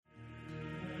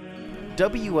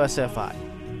WSFI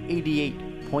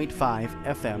 88.5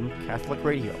 FM Catholic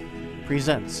Radio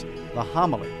presents the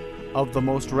homily of the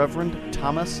Most Reverend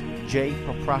Thomas J.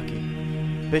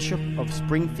 Paprocki, Bishop of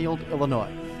Springfield, Illinois,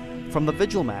 from the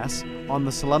Vigil Mass on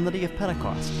the Solemnity of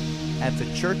Pentecost at the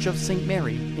Church of St.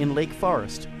 Mary in Lake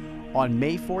Forest on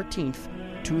May 14th,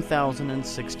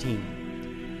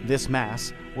 2016. This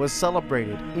Mass was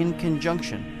celebrated in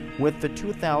conjunction with the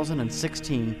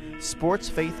 2016 Sports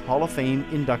Faith Hall of Fame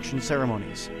induction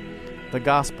ceremonies. The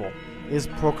Gospel is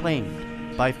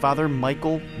proclaimed by Father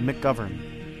Michael McGovern,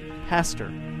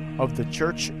 pastor of the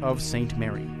Church of St.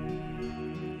 Mary.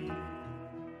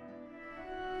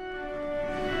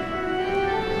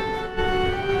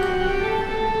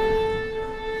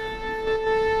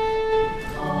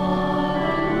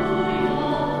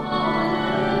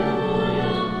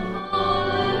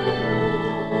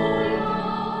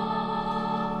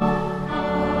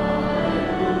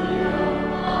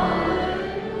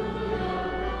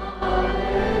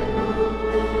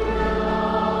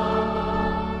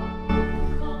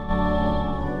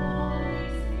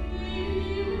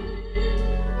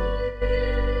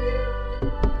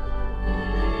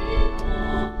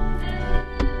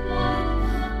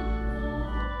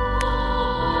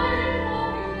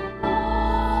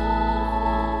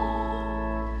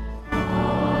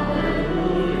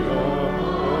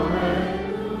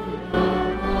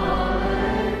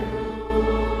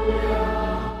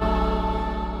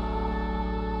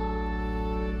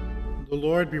 The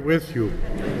Lord be with you.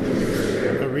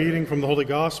 A reading from the Holy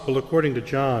Gospel according to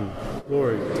John.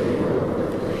 Glory to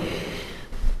you.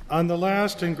 On the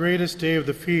last and greatest day of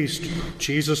the feast,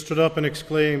 Jesus stood up and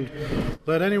exclaimed,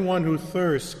 "Let anyone who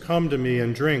thirsts come to me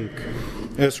and drink.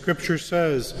 As Scripture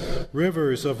says,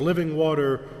 rivers of living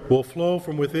water will flow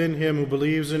from within him who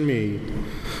believes in me."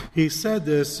 He said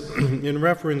this in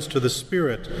reference to the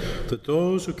Spirit that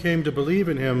those who came to believe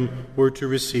in him were to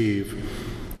receive.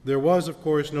 There was, of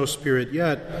course, no Spirit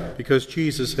yet, because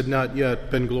Jesus had not yet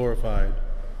been glorified.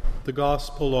 The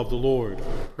Gospel of the Lord.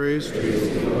 Praise to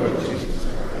you, Lord Jesus.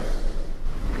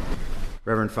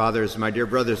 Reverend Fathers, my dear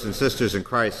brothers and sisters in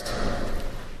Christ,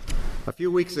 a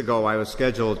few weeks ago I was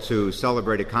scheduled to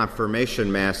celebrate a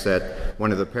confirmation mass at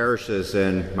one of the parishes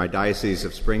in my diocese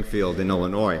of Springfield in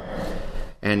Illinois.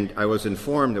 And I was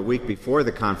informed a week before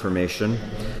the confirmation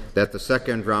that the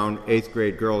second round 8th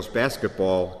grade girls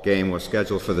basketball game was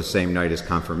scheduled for the same night as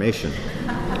confirmation.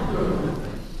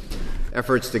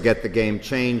 Efforts to get the game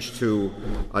changed to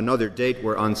another date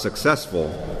were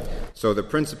unsuccessful, so the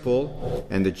principal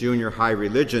and the junior high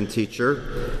religion teacher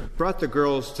brought the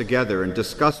girls together and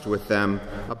discussed with them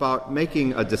about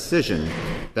making a decision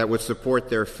that would support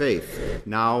their faith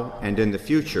now and in the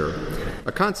future,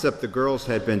 a concept the girls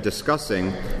had been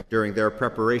discussing during their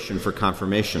preparation for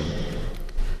confirmation.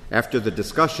 After the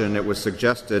discussion, it was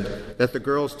suggested that the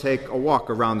girls take a walk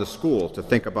around the school to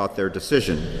think about their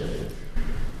decision.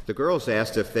 The girls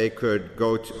asked if they could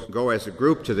go as a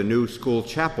group to the new school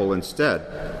chapel instead.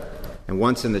 And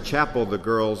once in the chapel, the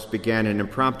girls began an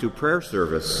impromptu prayer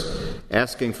service,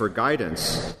 asking for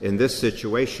guidance in this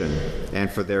situation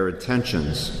and for their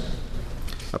intentions.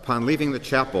 Upon leaving the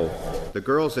chapel, the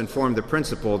girls informed the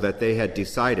principal that they had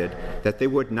decided that they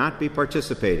would not be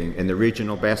participating in the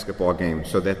regional basketball game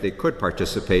so that they could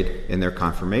participate in their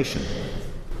confirmation.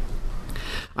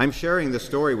 I'm sharing this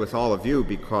story with all of you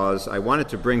because I wanted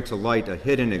to bring to light a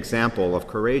hidden example of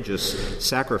courageous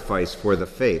sacrifice for the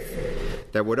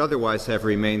faith that would otherwise have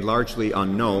remained largely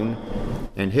unknown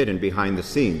and hidden behind the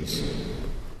scenes.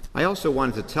 I also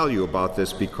wanted to tell you about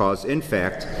this because, in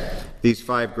fact, these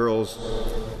 5 girls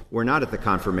were not at the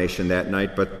confirmation that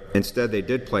night, but instead they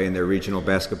did play in their regional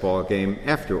basketball game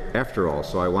after all,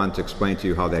 so I wanted to explain to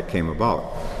you how that came about.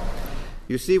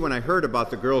 You see, when I heard about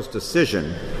the girls'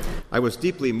 decision, I was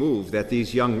deeply moved that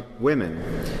these young women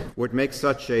would make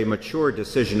such a mature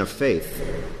decision of faith,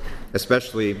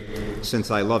 especially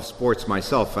since I love sports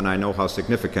myself and I know how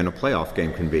significant a playoff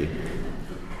game can be.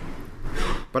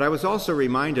 But I was also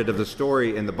reminded of the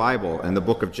story in the Bible and the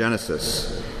book of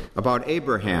Genesis about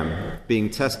Abraham being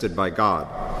tested by God,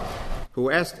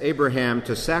 who asked Abraham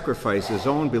to sacrifice his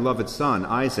own beloved son,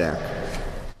 Isaac,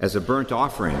 as a burnt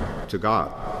offering to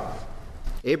God.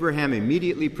 Abraham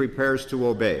immediately prepares to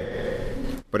obey,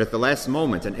 but at the last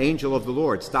moment, an angel of the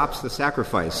Lord stops the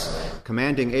sacrifice,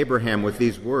 commanding Abraham with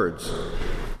these words,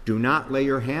 "Do not lay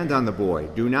your hand on the boy.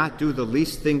 Do not do the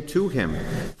least thing to him,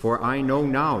 for I know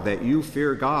now that you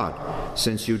fear God,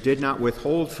 since you did not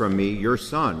withhold from me your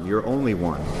son, your only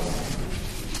one."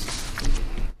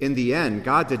 In the end,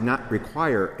 God did not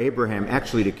require Abraham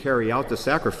actually to carry out the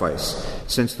sacrifice,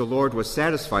 since the Lord was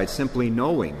satisfied simply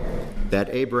knowing that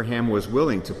Abraham was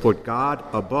willing to put God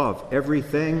above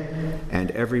everything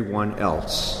and everyone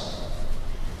else.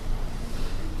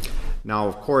 Now,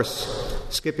 of course,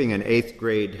 skipping an 8th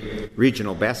grade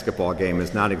regional basketball game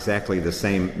is not exactly the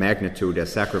same magnitude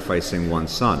as sacrificing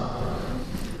one's son,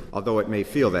 although it may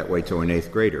feel that way to an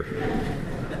 8th grader.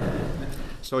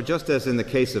 So just as in the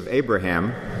case of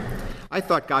Abraham, I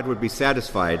thought God would be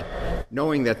satisfied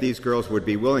knowing that these girls would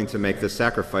be willing to make this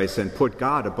sacrifice and put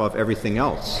God above everything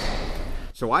else.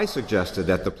 So I suggested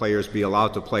that the players be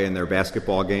allowed to play in their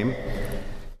basketball game,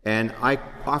 and I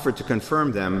offered to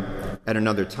confirm them at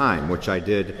another time, which I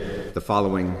did the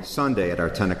following Sunday at our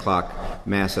 10 o'clock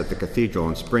Mass at the Cathedral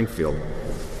in Springfield.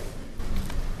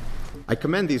 I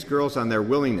commend these girls on their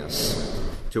willingness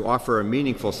to offer a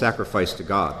meaningful sacrifice to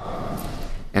God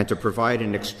and to provide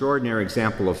an extraordinary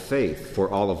example of faith for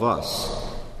all of us.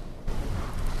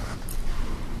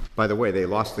 By the way, they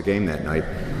lost the game that night.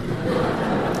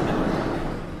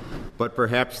 But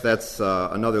perhaps that's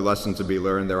another lesson to be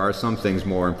learned. There are some things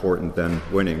more important than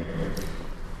winning.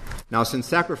 Now, since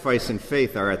sacrifice and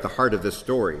faith are at the heart of this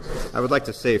story, I would like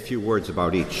to say a few words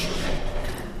about each.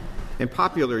 In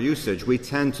popular usage, we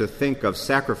tend to think of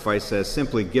sacrifice as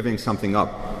simply giving something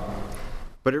up.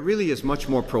 But it really is much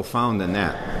more profound than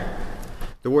that.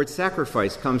 The word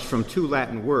sacrifice comes from 2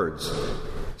 Latin words,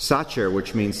 sacer,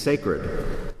 which means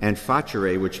sacred, and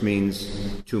facere, which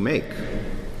means to make.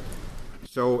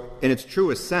 So, in its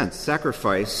truest sense,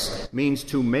 sacrifice means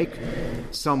to make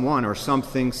someone or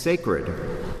something sacred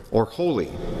or holy,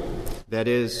 that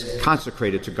is,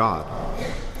 consecrated to God.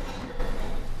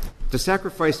 The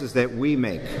sacrifices that we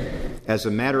make as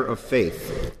a matter of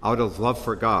faith out of love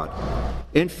for God,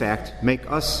 in fact, make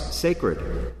us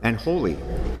sacred and holy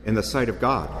in the sight of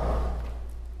God.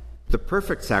 The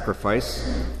perfect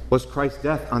sacrifice was Christ's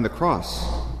death on the cross.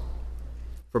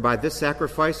 For by this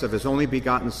sacrifice of his only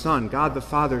begotten Son, God the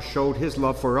Father showed his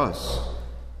love for us.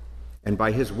 And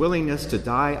by his willingness to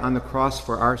die on the cross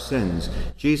for our sins,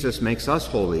 Jesus makes us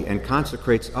holy and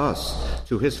consecrates us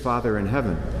to his Father in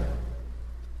heaven.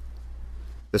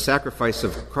 The sacrifice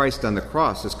of Christ on the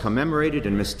cross is commemorated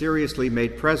and mysteriously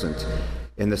made present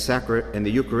in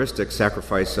the Eucharistic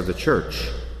sacrifice of the Church.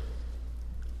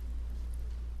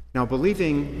 Now,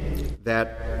 believing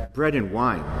that bread and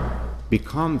wine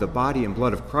become the body and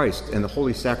blood of Christ in the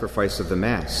holy sacrifice of the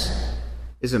Mass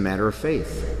is a matter of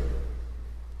faith.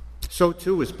 So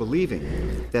too is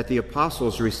believing that the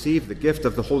apostles received the gift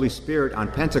of the Holy Spirit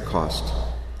on Pentecost,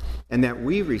 and that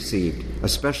we received a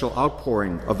special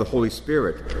outpouring of the Holy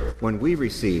Spirit when we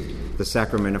received the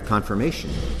sacrament of confirmation.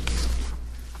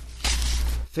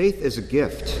 Faith is a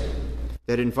gift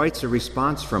that invites a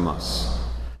response from us,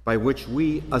 by which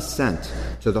we assent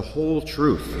to the whole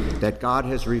truth that God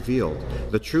has revealed,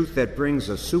 the truth that brings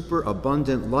a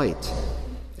superabundant light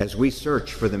as we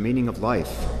search for the meaning of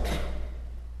life.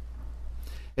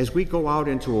 As we go out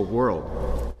into a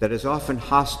world that is often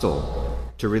hostile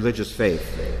to religious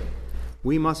faith,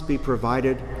 we must be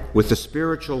provided with the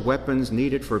spiritual weapons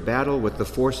needed for battle with the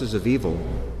forces of evil,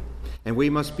 and we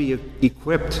must be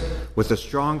equipped with a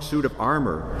strong suit of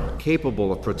armor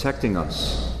capable of protecting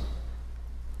us.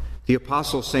 The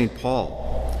Apostle St.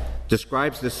 Paul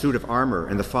describes this suit of armor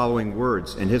in the following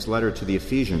words in his letter to the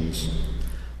Ephesians: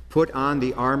 "Put on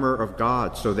the armor of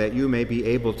God so that you may be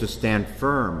able to stand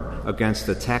firm against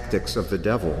the tactics of the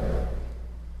devil."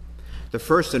 The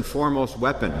first and foremost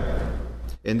weapon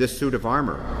in this suit of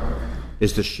armor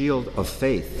is the shield of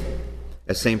faith.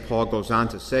 As St. Paul goes on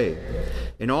to say,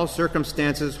 "In all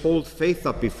circumstances, hold faith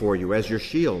up before you as your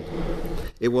shield.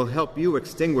 It will help you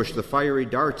extinguish the fiery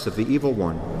darts of the evil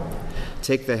one.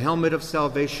 Take the helmet of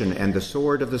salvation and the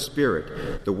sword of the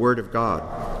Spirit, the Word of God."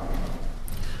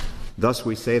 Thus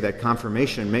we say that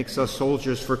confirmation makes us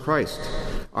soldiers for Christ,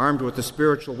 armed with the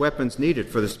spiritual weapons needed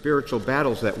for the spiritual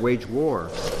battles that wage war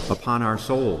upon our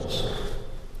souls.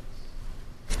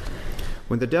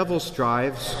 When the devil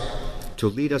strives to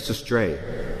lead us astray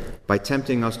by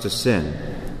tempting us to sin,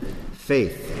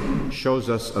 faith shows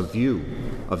us a view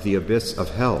of the abyss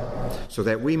of hell, so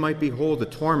that we might behold the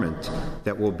torment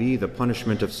that will be the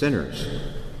punishment of sinners.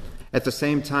 At the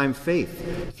same time,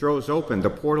 faith throws open the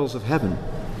portals of heaven,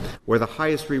 where the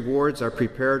highest rewards are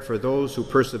prepared for those who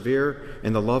persevere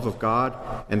in the love of God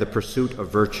and the pursuit of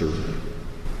virtue.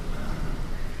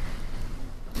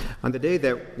 On the day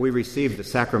that we receive the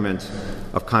sacrament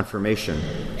of confirmation,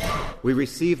 we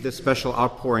receive this special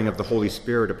outpouring of the Holy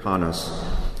Spirit upon us,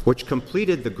 which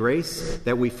completed the grace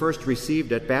that we first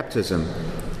received at baptism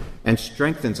and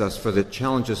strengthens us for the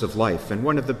challenges of life. And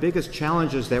one of the biggest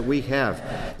challenges that we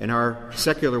have in our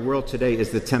secular world today is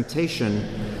the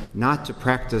temptation not to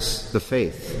practice the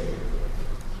faith.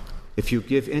 If you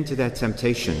give in to that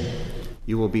temptation,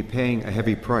 you will be paying a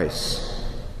heavy price.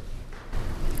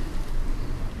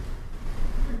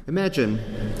 Imagine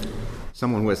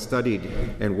someone who has studied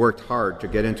and worked hard to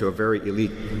get into a very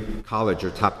elite college or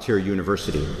top-tier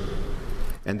university.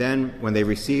 And then when they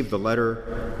receive the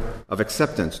letter of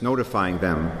acceptance notifying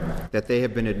them that they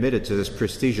have been admitted to this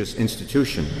prestigious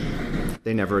institution,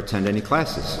 they never attend any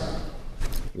classes.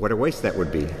 What a waste that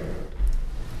would be.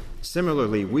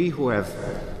 Similarly, we who have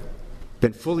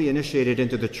been fully initiated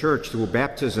into the church through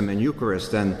baptism and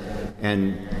Eucharist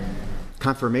and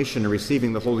confirmation and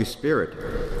receiving the Holy Spirit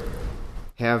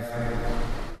have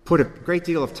put a great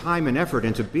deal of time and effort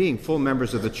into being full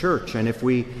members of the church. And if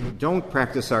we don't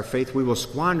practice our faith, we will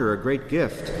squander a great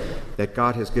gift that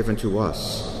God has given to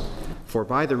us. For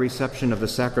by the reception of the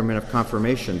sacrament of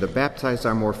confirmation, the baptized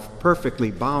are more perfectly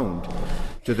bound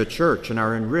to the church and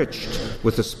are enriched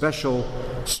with the special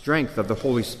strength of the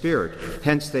Holy Spirit.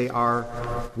 Hence they are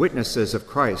witnesses of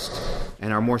Christ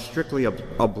and are more strictly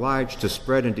obliged to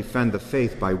spread and defend the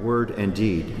faith by word and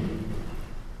deed.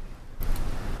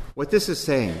 What this is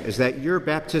saying is that your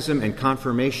baptism and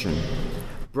confirmation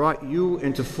brought you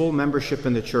into full membership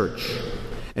in the church.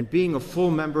 And being a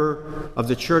full member of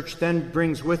the church then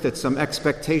brings with it some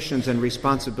expectations and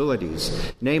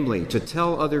responsibilities, namely, to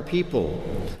tell other people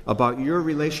about your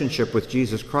relationship with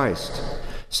Jesus Christ.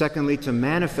 Secondly, to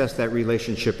manifest that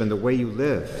relationship in the way you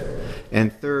live.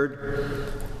 And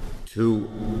third, to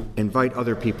invite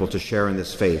other people to share in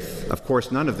this faith. Of course,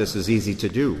 none of this is easy to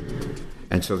do.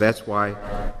 And so that's why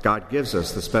God gives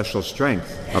us the special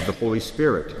strength of the Holy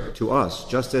Spirit to us,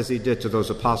 just as he did to those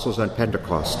apostles on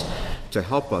Pentecost, to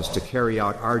help us to carry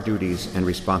out our duties and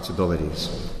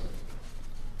responsibilities.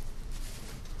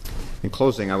 In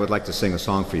closing, I would like to sing a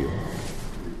song for you.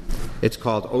 It's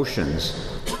called Oceans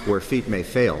Where Feet May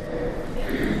Fail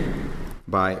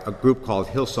by a group called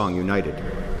Hillsong United.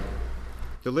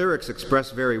 The lyrics express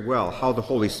very well how the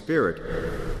Holy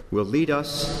Spirit will lead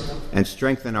us and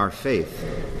strengthen our faith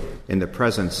in the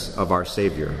presence of our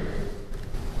Savior.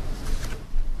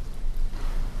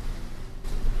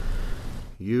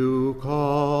 You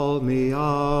call me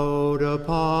out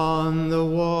upon the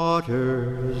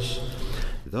waters,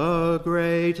 the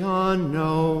great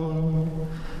unknown,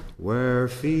 where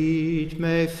feet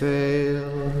may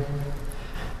fail.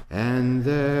 And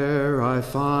there I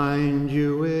find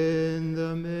you in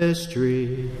the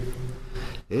mystery,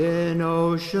 in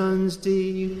oceans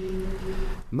deep,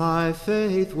 my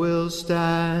faith will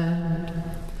stand,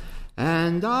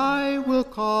 and I will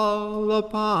call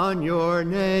upon your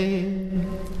name,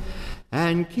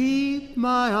 and keep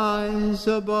my eyes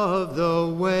above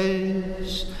the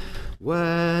waves.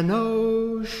 When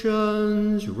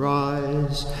oceans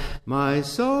rise, my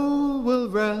soul will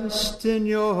rest in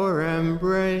your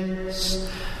embrace,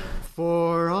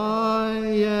 for I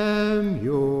am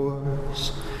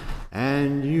yours,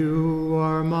 and you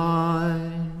are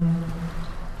mine.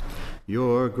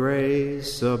 Your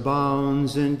grace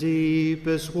abounds in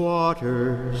deepest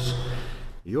waters,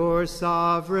 your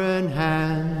sovereign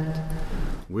hand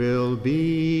will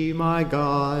be my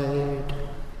guide.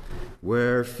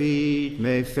 Where feet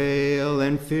may fail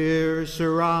and fear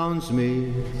surrounds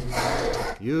me,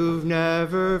 you've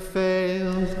never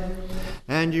failed,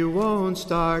 and you won't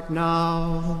start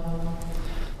now.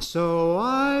 So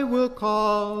I will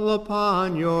call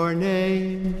upon your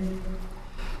name,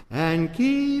 and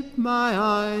keep my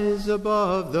eyes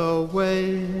above the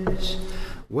waves.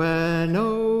 When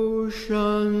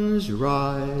oceans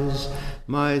rise,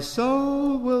 my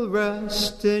soul will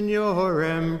rest in your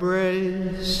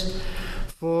embrace,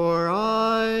 for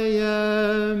I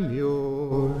am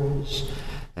yours,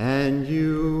 and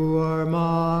you are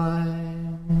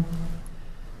mine.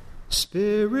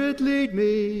 Spirit, lead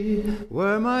me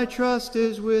where my trust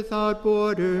is without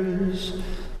borders.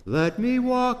 Let me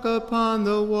walk upon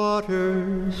the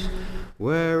waters,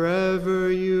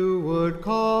 wherever you would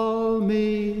call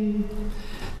me.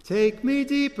 Take me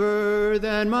deeper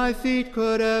than my feet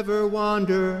could ever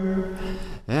wander,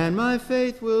 and my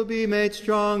faith will be made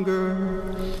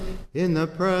stronger in the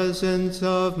presence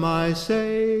of my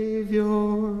Savior.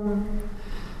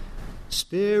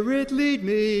 Spirit, lead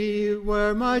me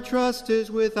where my trust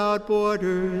is without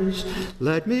borders.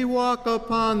 Let me walk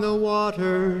upon the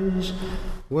waters,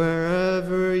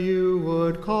 wherever you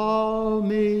would call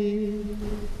me.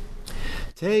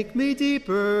 Take me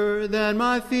deeper than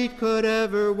my feet could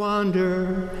ever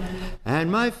wander,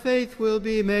 and my faith will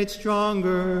be made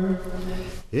stronger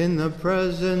in the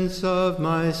presence of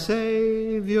my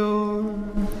Savior.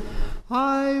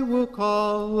 I will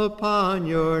call upon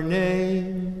your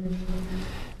name.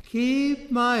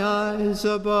 Keep my eyes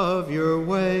above your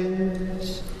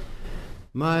ways.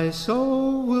 My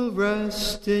soul will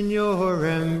rest in your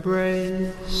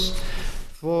embrace,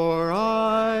 for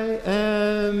I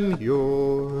am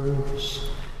yours,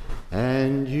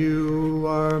 and you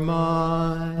are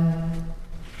mine.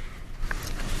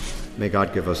 May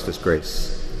God give us this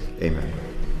grace. Amen.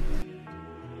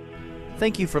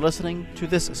 Thank you for listening to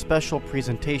this special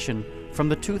presentation from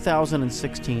the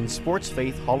 2016 Sports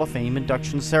Faith Hall of Fame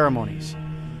induction ceremonies.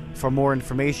 For more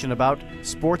information about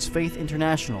Sports Faith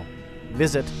International,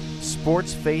 visit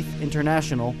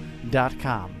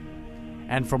sportsfaithinternational.com.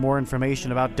 And for more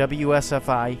information about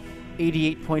WSFI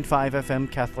 88.5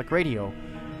 FM Catholic Radio,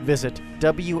 visit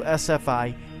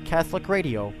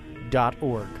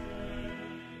wsficatholicradio.org.